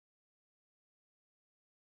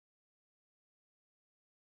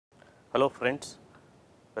Hello friends,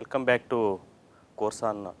 welcome back to course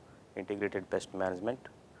on integrated pest management.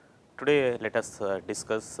 Today let us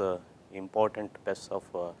discuss important pests of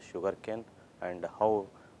sugarcane and how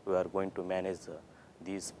we are going to manage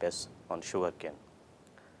these pests on sugarcane.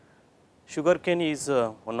 Sugarcane is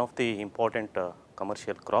one of the important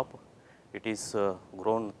commercial crop. It is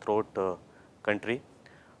grown throughout country,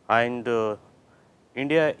 and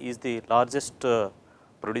India is the largest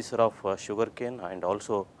producer of sugarcane and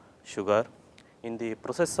also sugar. In the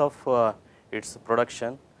process of its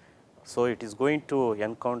production, so it is going to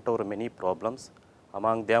encounter many problems.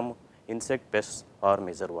 Among them, insect pests are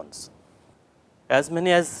major ones. As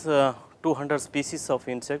many as 200 species of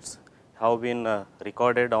insects have been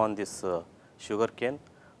recorded on this sugarcane,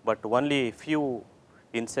 but only few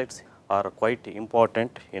insects are quite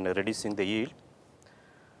important in reducing the yield.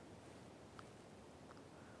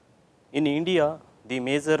 In India, the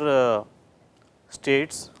major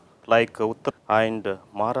states like Uttar and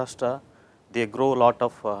Maharashtra, they grow a lot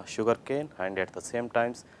of sugarcane, and at the same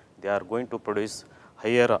times they are going to produce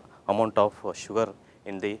higher amount of sugar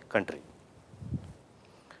in the country.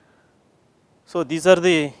 So these are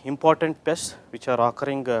the important pests which are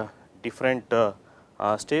occurring different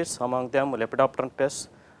states. Among them, lepidopteran pests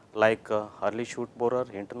like early shoot borer,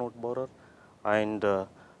 internode borer, and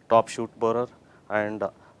top shoot borer. And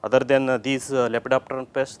other than these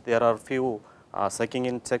lepidopteran pests, there are few sucking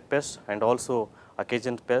insect pests and also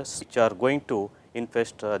occasion pests which are going to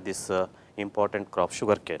infest this important crop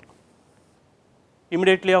sugarcane.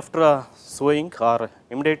 Immediately after sowing or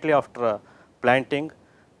immediately after planting,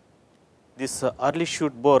 this early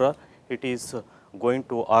shoot borer, it is going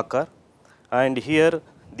to occur, and here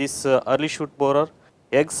this early shoot borer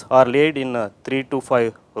eggs are laid in 3 to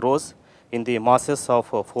 5 rows in the masses of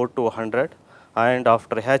 4 to 100, and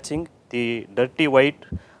after hatching the dirty white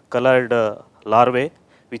colored larvae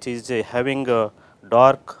which is having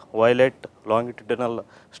dark violet longitudinal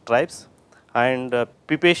stripes, and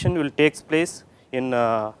pupation will take place in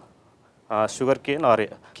sugarcane or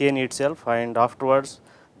cane itself, and afterwards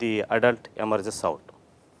the adult emerges out.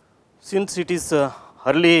 Since it is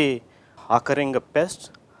early occurring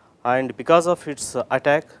pest, and because of its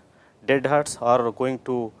attack, dead hearts are going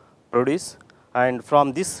to produce, and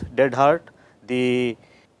from this dead heart the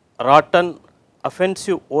rotten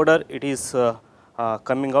offensive odor it is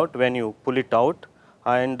coming out when you pull it out,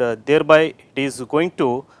 and thereby it is going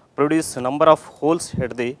to produce a number of holes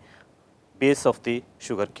at the base of the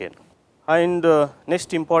sugarcane. And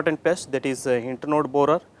next important pest, that is internode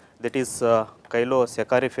borer, that is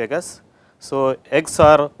Chylosaccharophagus. So eggs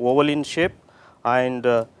are oval in shape, and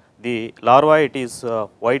the larva, it is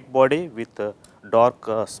white body with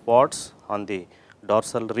dark spots on the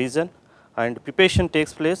dorsal region, and pupation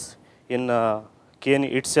takes place in cane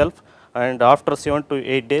itself, and after 7 to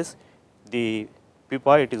 8 days the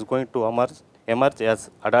pupa it is going to emerge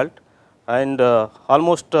as adult, and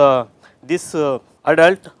almost this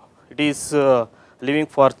adult it is living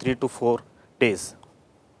for 3 to 4 days.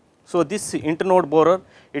 So this internode borer,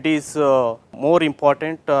 it is more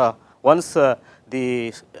important once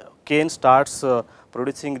the cane starts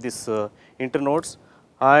producing this internodes,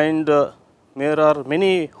 and there are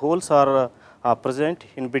many holes are present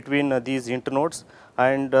in between these internodes,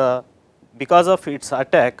 and because of its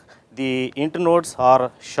attack the internodes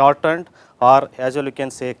are shortened, or as well you can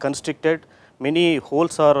say constricted. Many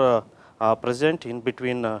holes are present in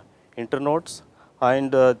between internodes,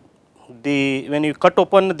 and when you cut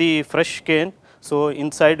open the fresh cane, so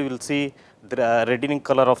inside you will see the reddening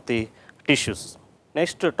color of the tissues.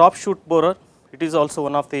 Next, top shoot borer, it is also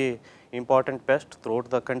one of the important pests throughout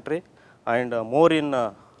the country, and more in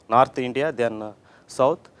North India than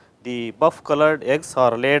South. The buff colored eggs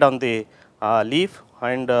are laid on the leaf,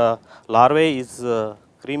 and larvae is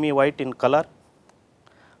creamy white in color,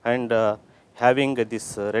 and having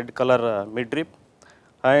this red color midrib,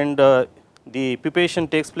 and the pupation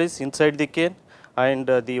takes place inside the cane, and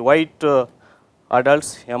the white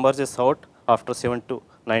adults emerges out after 7 to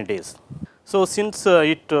 9 days. So since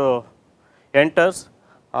it enters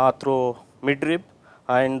through midrib,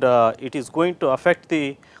 and it is going to affect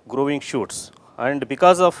the growing shoots, and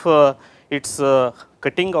because of its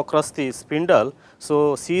cutting across the spindle,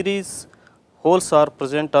 so series holes are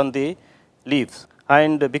present on the leaves,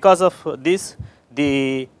 and because of this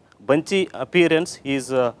the bunchy appearance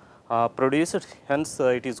is produced, hence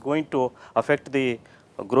it is going to affect the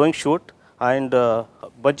growing shoot, and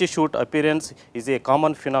bunchy shoot appearance is a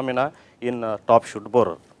common phenomena in top shoot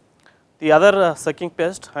borer. The other sucking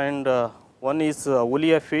pest, and one is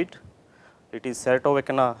woolly aphid, it is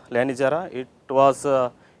Ceratophagus lanigera. It was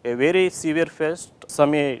a very severe pest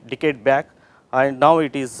some a decade back, and now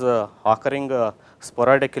it is occurring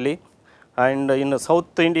sporadically. And in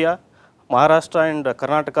South India, Maharashtra and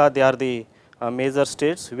Karnataka, they are the major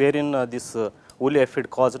states wherein this woolly aphid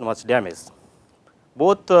caused much damage.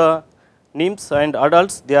 Both nymphs and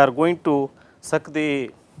adults, they are going to suck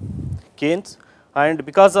the canes, and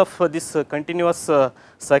because of this continuous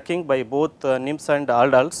sucking by both nymphs and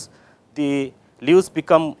adults, the leaves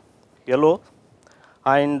become yellow,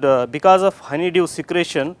 and because of honeydew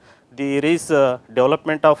secretion, there is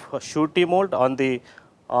development of shooty mold on the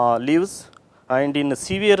leaves, and in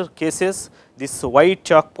severe cases, this white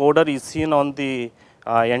chalk powder is seen on the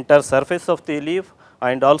entire surface of the leaf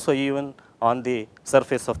and also even on the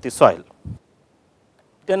surface of the soil.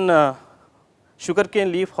 Then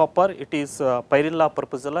sugarcane leaf hopper, it is Pyrilla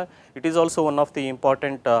purpusella. It is also one of the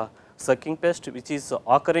important sucking pest which is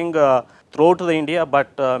occurring throughout the India,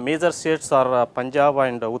 but major states are Punjab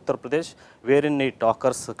and Uttar Pradesh, wherein it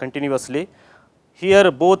occurs continuously. Here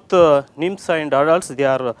both nymphs and adults, they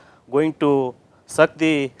are going to suck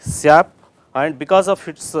the sap, and because of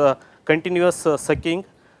its continuous sucking,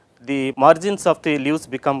 the margins of the leaves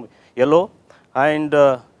become yellow, and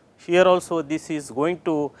here also this is going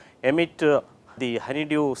to emit the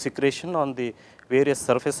honeydew secretion on the various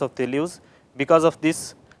surface of the leaves. Because of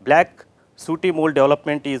this, black sooty mold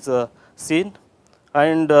development is seen,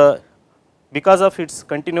 and because of its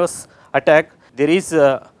continuous attack, there is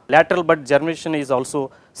lateral bud germination is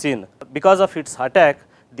also seen. Because of its attack,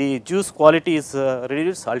 the juice quality is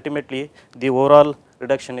reduced, ultimately the overall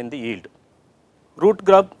reduction in the yield. Root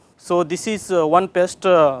grub, so this is one pest,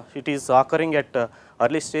 it is occurring at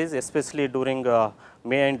early stage, especially during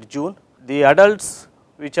May and June. The adults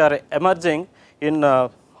which are emerging in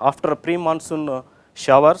after pre-monsoon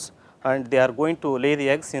showers, and they are going to lay the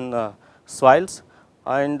eggs in soils,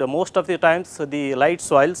 and most of the times the light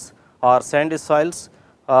soils or sandy soils,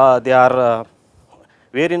 they are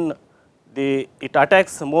wherein it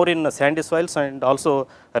attacks more in sandy soils and also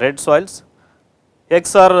red soils.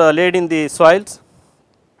 Eggs are laid in the soils,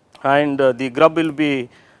 and the grub will be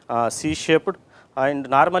C-shaped, and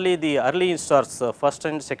normally the early instars, first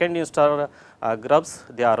and second instar grubs,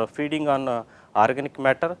 they are feeding on organic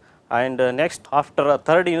matter, and next after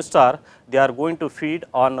third instar, they are going to feed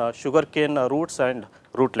on sugarcane roots and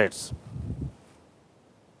rootlets.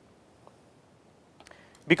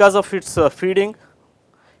 Because of its feeding,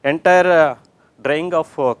 entire drying of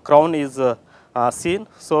crown is seen,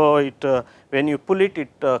 so it when you pull it,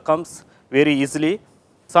 it comes very easily.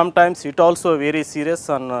 Sometimes it also very serious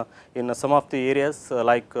on in some of the areas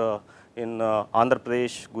like in Andhra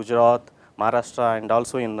Pradesh, Gujarat, Maharashtra, and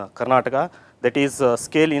also in Karnataka, that is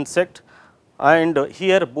scale insect. And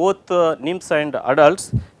here both nymphs and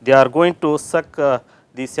adults, they are going to suck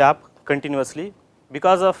the sap continuously.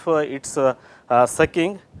 Because of its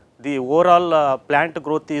sucking, the overall plant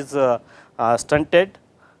growth is stunted,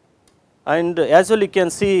 and as well you can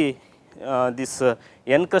see this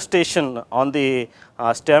encrustation on the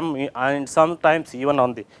stem and sometimes even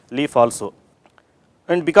on the leaf also.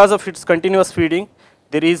 And because of its continuous feeding,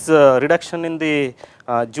 there is reduction in the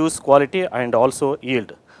juice quality and also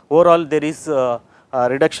yield. Overall, there is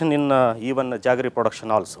reduction in even jaggery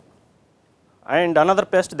production also. And another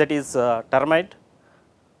pest, that is termite,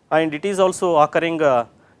 and it is also occurring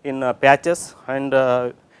in patches, and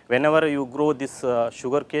whenever you grow this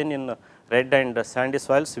sugarcane in red and sandy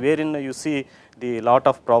soils, wherein you see the lot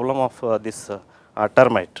of problem of this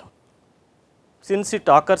termite. Since it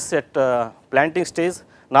occurs at planting stage,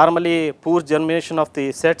 normally poor germination of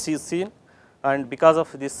the sets is seen, and because of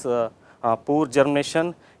this poor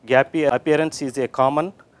germination, gappy appearance is a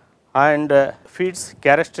common, and feeds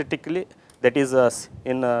characteristically, that is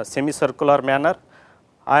in a semicircular manner,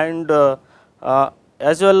 and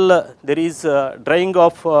as well there is drying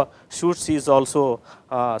of shoots is also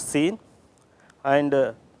seen, and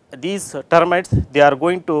these termites, they are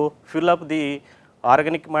going to fill up the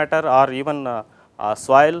organic matter or even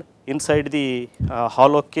soil inside the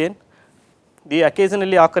hollow cane. The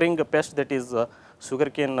occasionally occurring pest, that is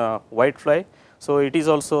sugarcane whitefly, so it is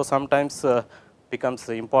also sometimes becomes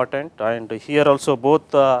important, and here also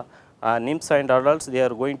both nymphs and adults, they are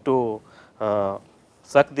going to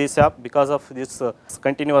suck this up. Because of this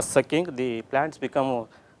continuous sucking, the plants become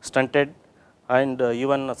stunted, and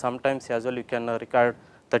even sometimes as well you can record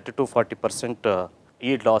 30 to 40%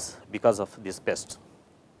 yield loss because of this pest.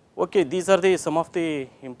 Okay, these are the some of the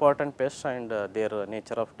important pests and their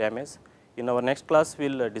nature of damage. In our next class, we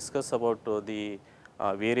will discuss about the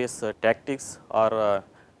various tactics or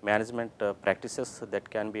management practices that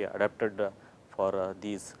can be adapted for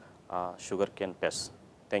these sugarcane pests.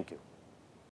 Thank you.